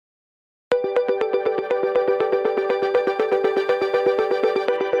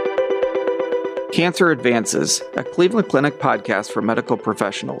Cancer Advances, a Cleveland Clinic podcast for medical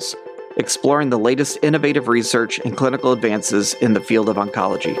professionals, exploring the latest innovative research and clinical advances in the field of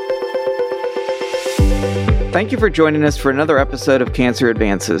oncology. Thank you for joining us for another episode of Cancer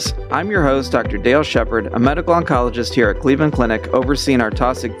Advances. I'm your host, Dr. Dale Shepard, a medical oncologist here at Cleveland Clinic, overseeing our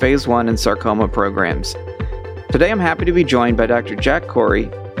Taussig Phase 1 and sarcoma programs. Today I'm happy to be joined by Dr. Jack Khouri,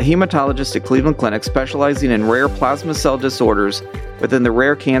 a hematologist at Cleveland Clinic specializing in rare plasma cell disorders within the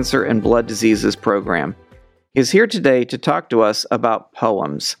Rare Cancer and Blood Diseases program. He is here today to talk to us about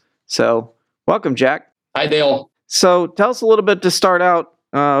POEMs. So, welcome, Jack. Hi, Dale. So, tell us a little bit to start out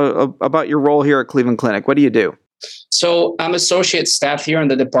about your role here at Cleveland Clinic. What do you do? So, I'm associate staff here in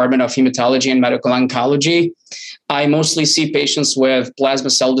the Department of Hematology and Medical Oncology. I mostly see patients with plasma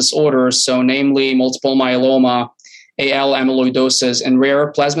cell disorders, so namely multiple myeloma, AL amyloidosis, and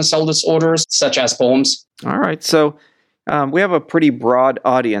rare plasma cell disorders such as POEMs. All right. So, we have a pretty broad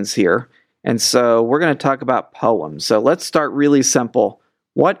audience here, and so we're going to talk about POEMs. So let's start really simple.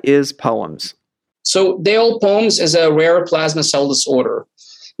 What is POEMs? So Dale, POEMs is a rare plasma cell disorder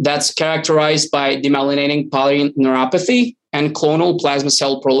that's characterized by demyelinating polyneuropathy and clonal plasma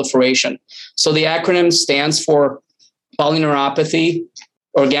cell proliferation. So the acronym stands for polyneuropathy,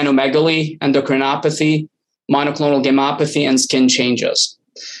 organomegaly, endocrinopathy, monoclonal gammopathy, and skin changes.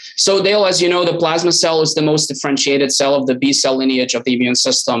 So Dale, as you know, the plasma cell is the most differentiated cell of the B cell lineage of the immune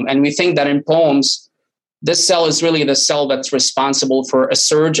system. And we think that in POEMs, this cell is really the cell that's responsible for a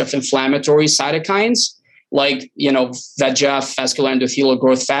surge of inflammatory cytokines like, VEGF, vascular endothelial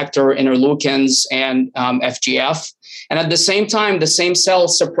growth factor, interleukins, and FGF. And at the same time, the same cell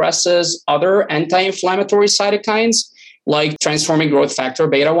suppresses other anti-inflammatory cytokines like transforming growth factor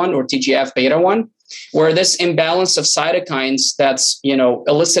beta 1 or TGF beta 1. Where this imbalance of cytokines that's,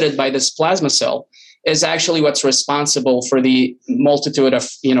 elicited by this plasma cell is actually what's responsible for the multitude of,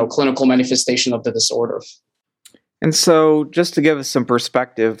 clinical manifestation of the disorder. And so just to give us some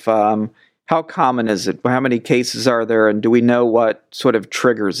perspective, how common is it? How many cases are there? And do we know what sort of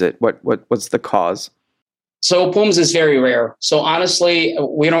triggers it? What's the cause? So POEMs is very rare. So honestly,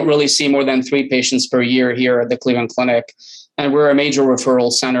 we don't really see more than 3 patients per year here at the Cleveland Clinic. And we're a major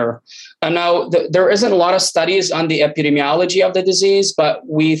referral center. And now there isn't a lot of studies on the epidemiology of the disease, but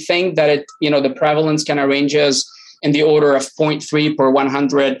we think that the prevalence kind of ranges in the order of 0.3 per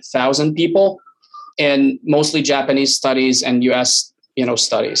 100,000 people in mostly Japanese studies and US,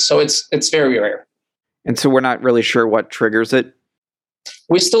 studies. So it's very rare. And so we're not really sure what triggers it?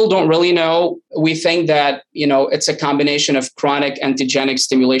 We still don't really know. We think that, it's a combination of chronic antigenic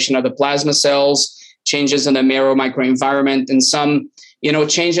stimulation of the plasma cells, changes in the marrow microenvironment, and some,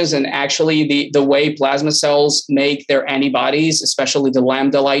 changes in actually the way plasma cells make their antibodies, especially the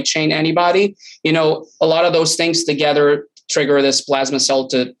lambda light chain antibody. A lot of those things together trigger this plasma cell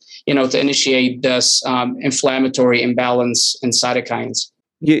to initiate this inflammatory imbalance in cytokines.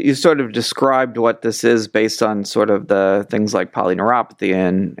 You sort of described what this is based on sort of the things like polyneuropathy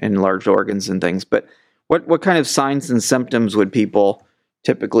and large organs and things, but what kind of signs and symptoms would people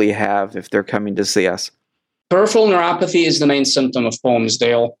typically have if they're coming to see us? Peripheral neuropathy is the main symptom of POEMs,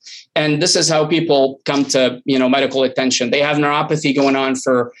 Dale. And this is how people come to, medical attention. They have neuropathy going on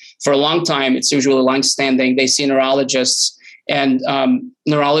for a long time. It's usually long-standing. They see neurologists and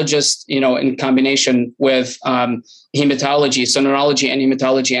neurologists, in combination with hematology. So neurology and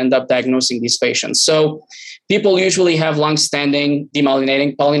hematology end up diagnosing these patients. So people usually have long-standing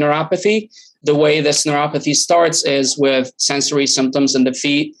demyelinating polyneuropathy. The way this neuropathy starts is with sensory symptoms in the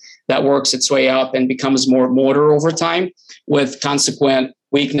feet that works its way up and becomes more motor over time with consequent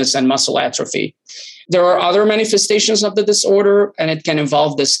weakness and muscle atrophy. There are other manifestations of the disorder, and it can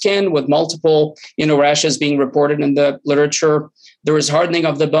involve the skin with multiple, rashes being reported in the literature. There is hardening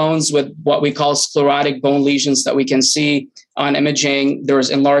of the bones with what we call sclerotic bone lesions that we can see on imaging. There is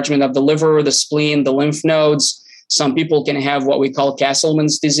enlargement of the liver, the spleen, the lymph nodes. Some people can have what we call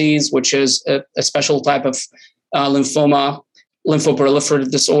Castleman's disease, which is a special type of lymphoma, lymphoproliferative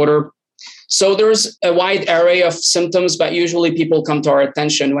disorder. So there's a wide array of symptoms, but usually people come to our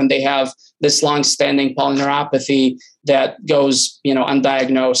attention when they have this long-standing polyneuropathy that goes,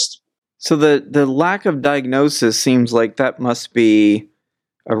 undiagnosed. So the lack of diagnosis seems like that must be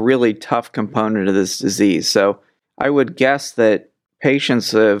a really tough component of this disease. So I would guess that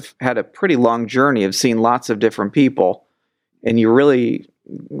patients have had a pretty long journey of seeing lots of different people, and you really,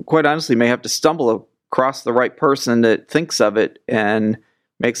 quite honestly, may have to stumble across the right person that thinks of it and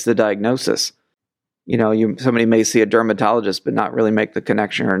makes the diagnosis. Somebody may see a dermatologist but not really make the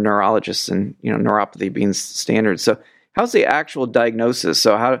connection, or a neurologist, and neuropathy being standard. So how's the actual diagnosis?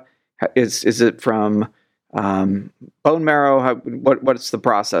 So how is it from bone marrow? What's the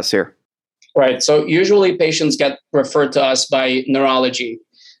process here? Right. So usually patients get referred to us by neurology.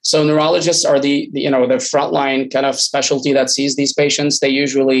 So neurologists are the frontline kind of specialty that sees these patients. They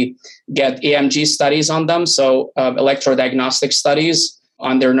usually get EMG studies on them, so electrodiagnostic studies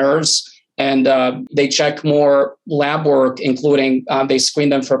on their nerves. And they check more lab work, including they screen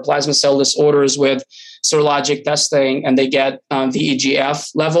them for plasma cell disorders with serologic testing, and they get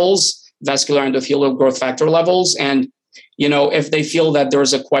VEGF levels, vascular endothelial growth factor levels. And, if they feel that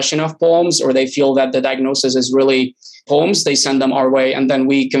there's a question of POEMS, or they feel that the diagnosis is really POEMS, they send them our way, and then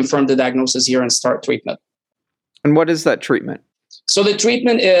we confirm the diagnosis here and start treatment. And what is that treatment? So the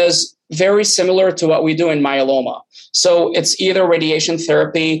treatment is very similar to what we do in myeloma. So it's either radiation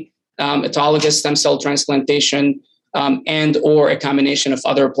therapy, autologous stem cell transplantation, and or a combination of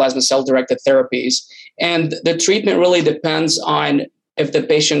other plasma cell-directed therapies. And the treatment really depends on if the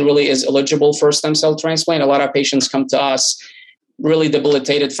patient really is eligible for stem cell transplant. A lot of patients come to us really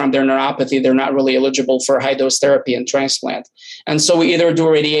debilitated from their neuropathy. They're not really eligible for high-dose therapy and transplant. And so we either do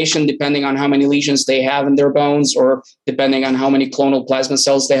radiation depending on how many lesions they have in their bones, or depending on how many clonal plasma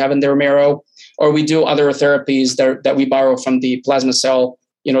cells they have in their marrow, or we do other therapies that we borrow from the plasma cell,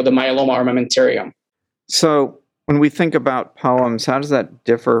 the myeloma armamentarium. So when we think about POEMS, how does that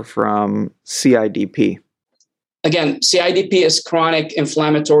differ from CIDP? Again, CIDP is chronic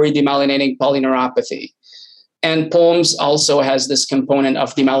inflammatory demyelinating polyneuropathy. And POEMS also has this component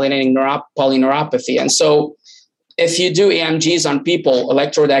of demyelinating polyneuropathy. And so if you do EMGs on people,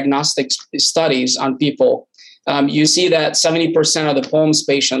 electrodiagnostic studies on people, you see that 70% of the POEMS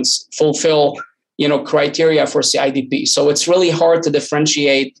patients fulfill criteria for CIDP. So it's really hard to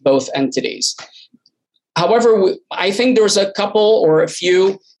differentiate both entities. However, I think there's a couple or a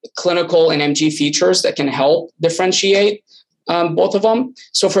few clinical and MG features that can help differentiate both of them.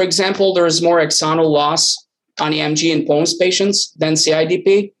 So for example, there's more axonal loss on EMG in POEMS patients than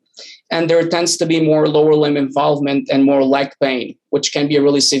CIDP. And there tends to be more lower limb involvement and more leg pain, which can be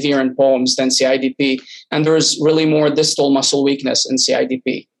really severe in POEMS than CIDP. And there's really more distal muscle weakness in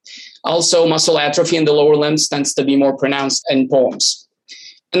CIDP. Also, muscle atrophy in the lower limbs tends to be more pronounced in POEMS.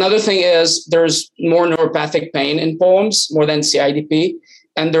 Another thing is there's more neuropathic pain in POEMS, more than CIDP,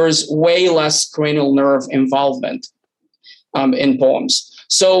 and there's way less cranial nerve involvement in POEMS.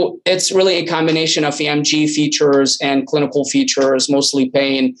 So it's really a combination of EMG features and clinical features, mostly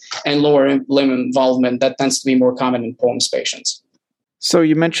pain and lower limb involvement, that tends to be more common in POEMS patients. So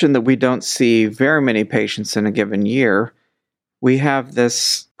you mentioned that we don't see very many patients in a given year. We have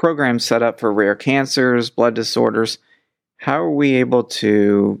this program set up for rare cancers, blood disorders. How are we able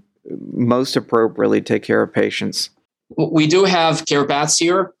to most appropriately take care of patients? We do have care paths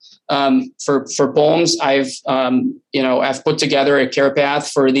here. For POEMS, I've put together a care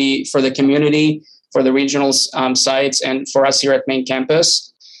path for the community, for the regional sites, and for us here at main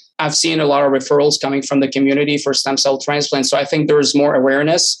campus. I've seen a lot of referrals coming from the community for stem cell transplant. So I think there's more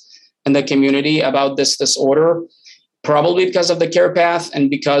awareness in the community about this disorder, probably because of the care path and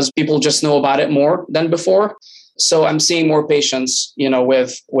because people just know about it more than before. So I'm seeing more patients,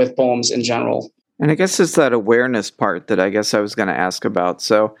 with POEMS in general. And I guess it's that awareness part that I guess I was going to ask about.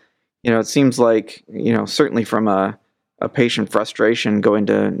 So, it seems like, certainly from a patient frustration going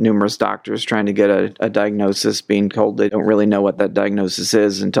to numerous doctors trying to get a diagnosis, being told they don't really know what that diagnosis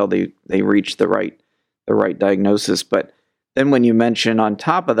is until they reach the right diagnosis. But then when you mention on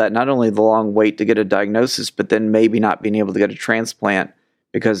top of that, not only the long wait to get a diagnosis, but then maybe not being able to get a transplant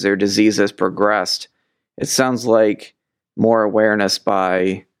because their disease has progressed, it sounds like more awareness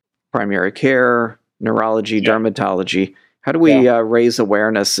by primary care, neurology, dermatology. How do we raise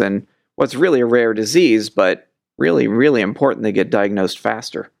awareness in what's really a rare disease, but really, really important to get diagnosed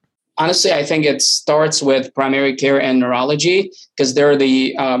faster? Honestly, I think it starts with primary care and neurology because they're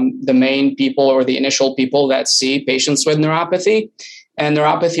the main people or the initial people that see patients with neuropathy. And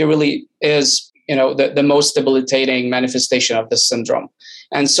neuropathy really is, the most debilitating manifestation of this syndrome.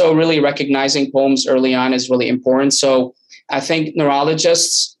 And so really recognizing POEMS early on is really important. So I think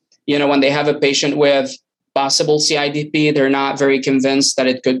neurologists, when they have a patient with possible CIDP, they're not very convinced that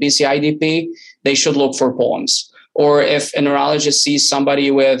it could be CIDP, they should look for POEMS. Or if a neurologist sees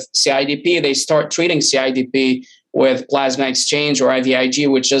somebody with CIDP, they start treating CIDP with plasma exchange or IVIG,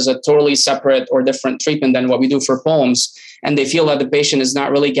 which is a totally separate or different treatment than what we do for POEMS. And they feel that the patient is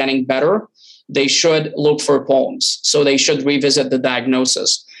not really getting better, they should look for POEMS. So they should revisit the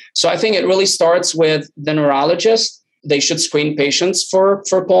diagnosis. So I think it really starts with the neurologist. They should screen patients for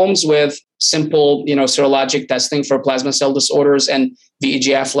POEMS with simple, serologic testing for plasma cell disorders and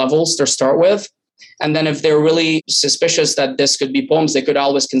VEGF levels to start with. And then if they're really suspicious that this could be POEMS, they could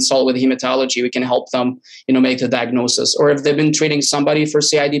always consult with hematology. We can help them, make the diagnosis. Or if they've been treating somebody for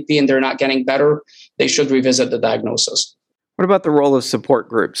CIDP and they're not getting better, they should revisit the diagnosis. What about the role of support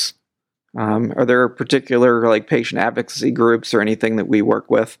groups? Are there particular patient advocacy groups or anything that we work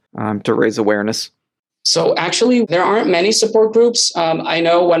with to raise awareness? So actually, there aren't many support groups. I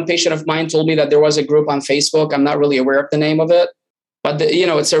know one patient of mine told me that there was a group on Facebook. I'm not really aware of the name of it, but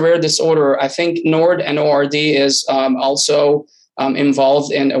it's a rare disorder. I think NORD and ORD is also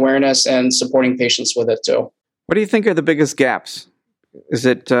involved in awareness and supporting patients with it too. What do you think are the biggest gaps? Is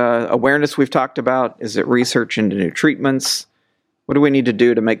it awareness we've talked about? Is it research into new treatments? What do we need to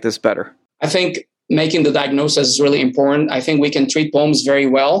do to make this better? I think making the diagnosis is really important. I think we can treat POEMS very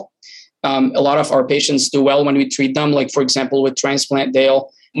well. A lot of our patients do well when we treat them. Like, for example, with transplant,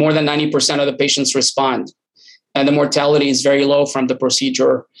 Dale, more than 90% of the patients respond. And the mortality is very low from the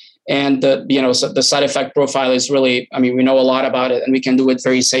procedure. And the side effect profile is really, we know a lot about it and we can do it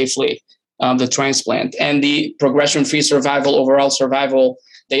very safely, the transplant. And the progression-free survival, overall survival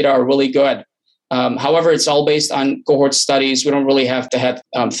data are really good. However, it's all based on cohort studies. We don't really have to have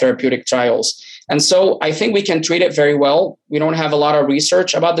therapeutic trials. And so I think we can treat it very well. We don't have a lot of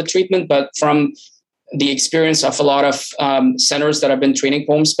research about the treatment, but from the experience of a lot of centers that have been treating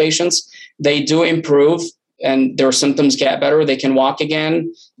POEMS patients, they do improve and their symptoms get better. They can walk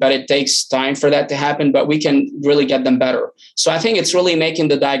again, but it takes time for that to happen, but we can really get them better. So I think it's really making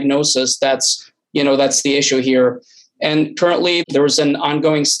the diagnosis that's the issue here. And currently, there was an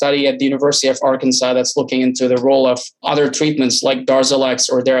ongoing study at the University of Arkansas that's looking into the role of other treatments like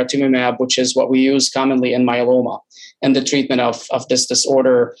Darzalex or daratumumab, which is what we use commonly in myeloma, and the treatment of this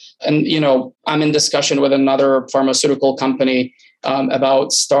disorder. And, I'm in discussion with another pharmaceutical company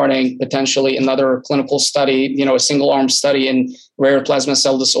about starting potentially another clinical study, a single-arm study in rare plasma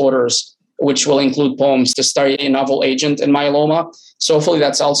cell disorders, which will include POEMS to study a novel agent in myeloma. So hopefully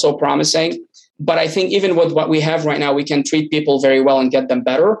that's also promising. But I think even with what we have right now, we can treat people very well and get them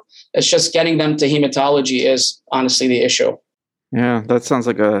better. It's just getting them to hematology is honestly the issue. Yeah, that sounds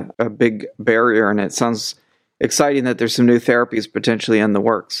like a big barrier, and it sounds exciting that there's some new therapies potentially in the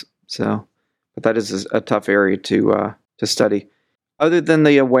works. So, but that is a tough area to study. Other than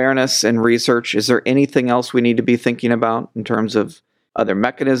the awareness and research, is there anything else we need to be thinking about in terms of other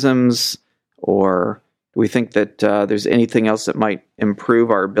mechanisms, or do we think that there's anything else that might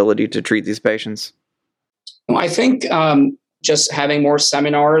improve our ability to treat these patients? I think just having more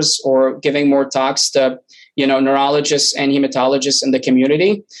seminars or giving more talks to neurologists and hematologists in the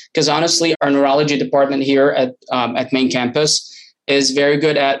community, because honestly, our neurology department here at main campus is very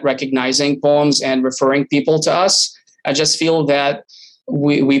good at recognizing POEMS and referring people to us. I just feel that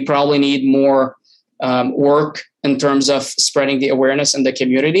we probably need more work in terms of spreading the awareness in the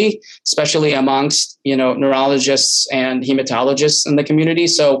community, especially amongst, neurologists and hematologists in the community.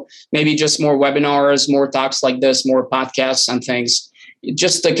 So maybe just more webinars, more talks like this, more podcasts and things,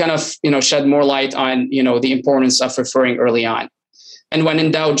 just to kind of, shed more light on, the importance of referring early on. And when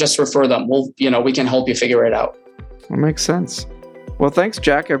in doubt, just refer them. We can help you figure it out. That makes sense. Well, thanks,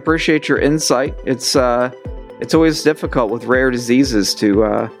 Jack. I appreciate your insight. It's always difficult with rare diseases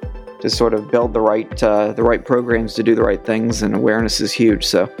to sort of build the right programs to do the right things, and awareness is huge.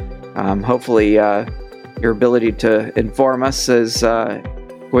 So hopefully your ability to inform us is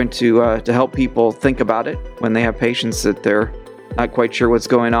going to help people think about it when they have patients that they're not quite sure what's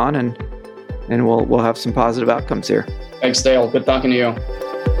going on, and we'll have some positive outcomes here. Thanks, Dale. Good talking to you.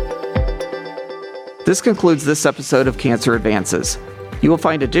 This concludes this episode of Cancer Advances. You will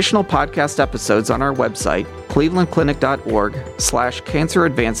find additional podcast episodes on our website, clevelandclinic.org/Cancer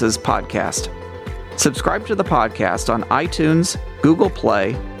Advances Podcast. Subscribe to the podcast on iTunes, Google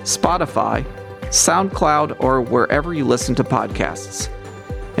Play, Spotify, SoundCloud, or wherever you listen to podcasts.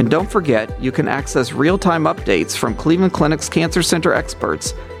 And don't forget, you can access real-time updates from Cleveland Clinic's Cancer Center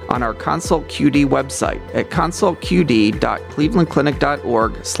experts on our Consult QD website at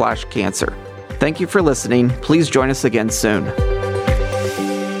consultqd.clevelandclinic.org/cancer. Thank you for listening. Please join us again soon.